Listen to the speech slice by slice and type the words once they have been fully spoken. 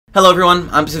Hello everyone,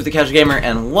 I'm Pacific the Casual Gamer,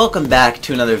 and welcome back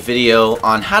to another video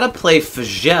on how to play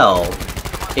Fjell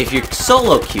if you're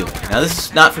solo queuing. Now this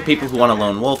is not for people who want to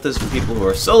lone wolf, this is for people who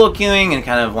are solo queuing and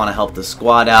kind of want to help the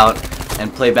squad out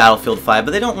and play Battlefield 5,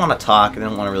 but they don't want to talk, and they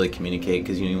don't want to really communicate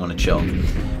because you want to chill.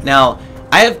 Now,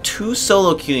 I have two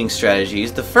solo queuing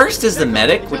strategies. The first is the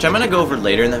medic, which I'm going to go over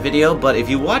later in the video, but if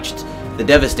you watched the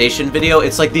Devastation video,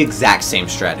 it's like the exact same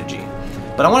strategy.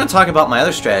 But I want to talk about my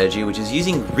other strategy, which is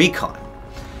using recon.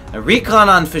 Now, recon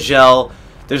on Fjell,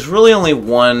 there's really only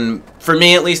one, for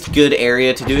me at least, good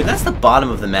area to do it. That's the bottom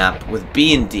of the map with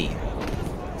B and D.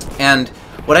 And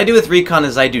what I do with recon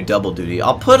is I do double duty.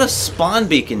 I'll put a spawn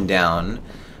beacon down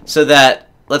so that,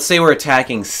 let's say we're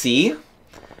attacking C. We're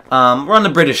on the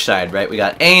British side, right? We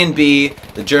got A and B.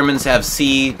 The Germans have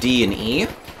C, D, and E.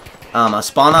 I'll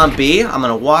spawn on B. I'm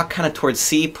going to walk kind of towards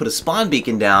C, put a spawn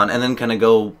beacon down, and then kind of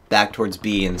go back towards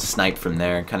B and snipe from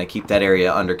there and kind of keep that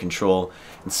area under control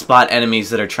and spot enemies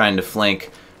that are trying to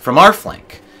flank from our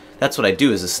flank. That's what I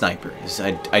do as a sniper. Is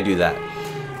I do that.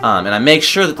 And I make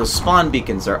sure that those spawn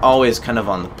beacons are always kind of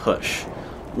on the push.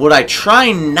 What I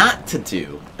try not to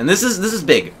do, and this is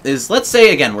big, is let's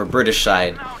say, again, we're British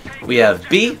side. We have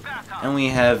B and we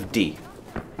have D.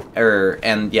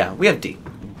 And yeah, we have D.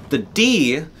 The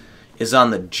D is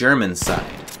on the German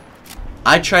side.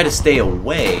 I try to stay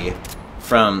away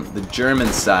from the German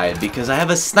side because I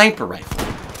have a sniper rifle.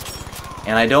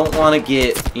 And I don't want to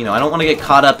get, I don't want to get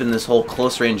caught up in this whole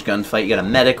close-range gunfight. You got a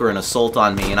medic or an assault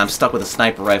on me, and I'm stuck with a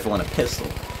sniper rifle and a pistol.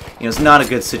 It's not a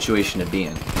good situation to be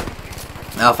in.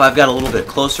 Now, if I've got a little bit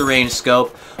closer range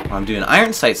scope, or I'm doing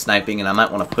iron sight sniping, and I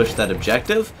might want to push that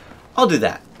objective, I'll do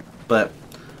that. But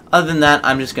other than that,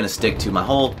 I'm just going to stick to my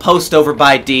whole post over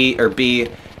by D or B,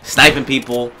 sniping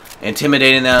people,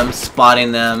 intimidating them,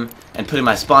 spotting them, and putting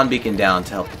my spawn beacon down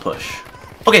to help push.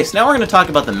 Okay, so now we're going to talk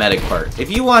about the medic part.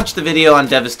 If you watched the video on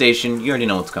Devastation, you already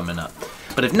know what's coming up.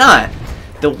 But if not,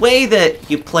 the way that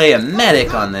you play a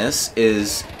medic on this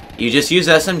is you just use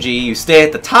SMG, you stay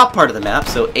at the top part of the map,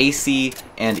 so A, C,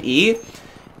 and E,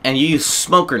 and you use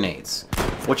smoke grenades.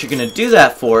 What you're going to do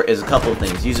that for is a couple of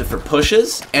things. Use it for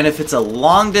pushes, and if it's a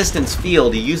long distance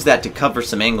field, you use that to cover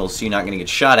some angles so you're not going to get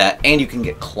shot at, and you can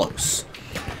get close.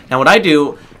 Now what I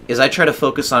do is I try to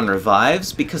focus on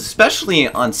revives, because especially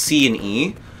on C and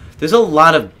E, there's a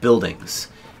lot of buildings.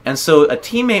 And so a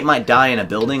teammate might die in a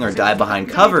building or die behind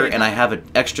cover, and I have an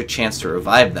extra chance to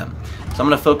revive them. So I'm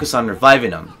going to focus on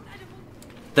reviving them.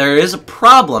 There is a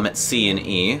problem at C and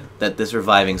E that this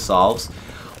reviving solves,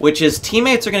 which is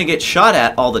teammates are going to get shot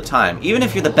at all the time. Even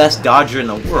if you're the best dodger in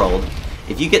the world,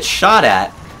 if you get shot at,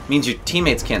 it means your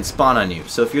teammates can't spawn on you.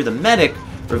 So if you're the medic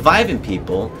reviving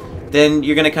people, then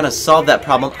you're going to kind of solve that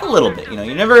problem a little bit.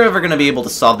 You're never ever going to be able to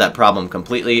solve that problem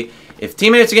completely. If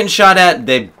teammates are getting shot at,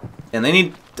 and they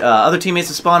need other teammates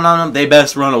to spawn on them, they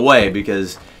best run away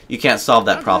because you can't solve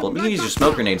that problem. You can use your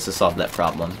smoke grenades to solve that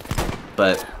problem.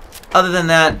 But other than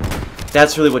that,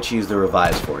 that's really what you use the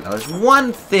revives for. Now there's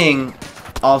one thing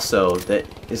also that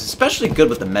is especially good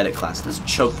with the medic class. Those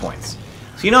choke points.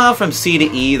 So you know how from C to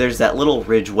E there's that little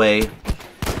ridgeway,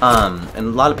 and a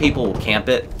lot of people will camp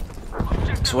it.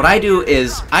 So what I do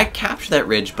is I capture that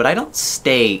ridge, but I don't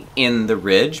stay in the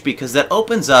ridge because that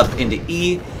opens up into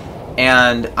E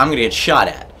and I'm going to get shot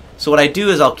at. So what I do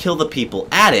is I'll kill the people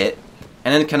at it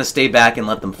and then kind of stay back and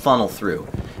let them funnel through.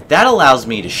 That allows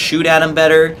me to shoot at them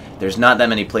better. There's not that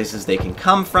many places they can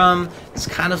come from. There's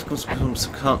kind of there's kind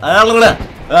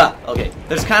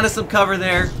of some cover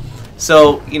there.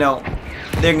 So,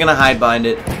 they're going to hide behind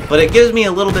it. But it gives me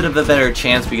a little bit of a better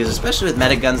chance because especially with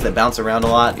medic guns that bounce around a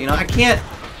lot, I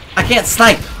can't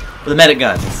snipe with a medic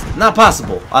gun. It's not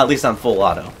possible, at least on full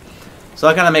auto. So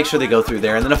I kind of make sure they go through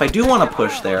there. And then if I do want to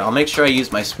push there, I'll make sure I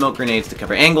use my smoke grenades to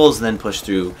cover angles and then push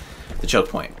through the choke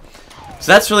point.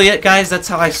 So that's really it, guys. That's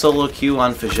how I solo queue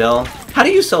on Fjell. How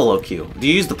do you solo queue? Do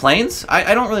you use the planes?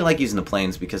 I don't really like using the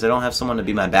planes because I don't have someone to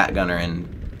be my bat gunner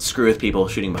and screw with people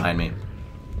shooting behind me.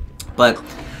 But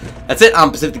that's it.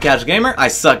 I'm Pacific the Casual Gamer. I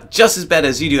suck just as bad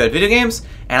as you do at video games,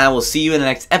 and I will see you in the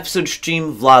next episode,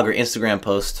 stream, vlog, or Instagram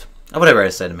post, or whatever I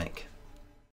decide to make.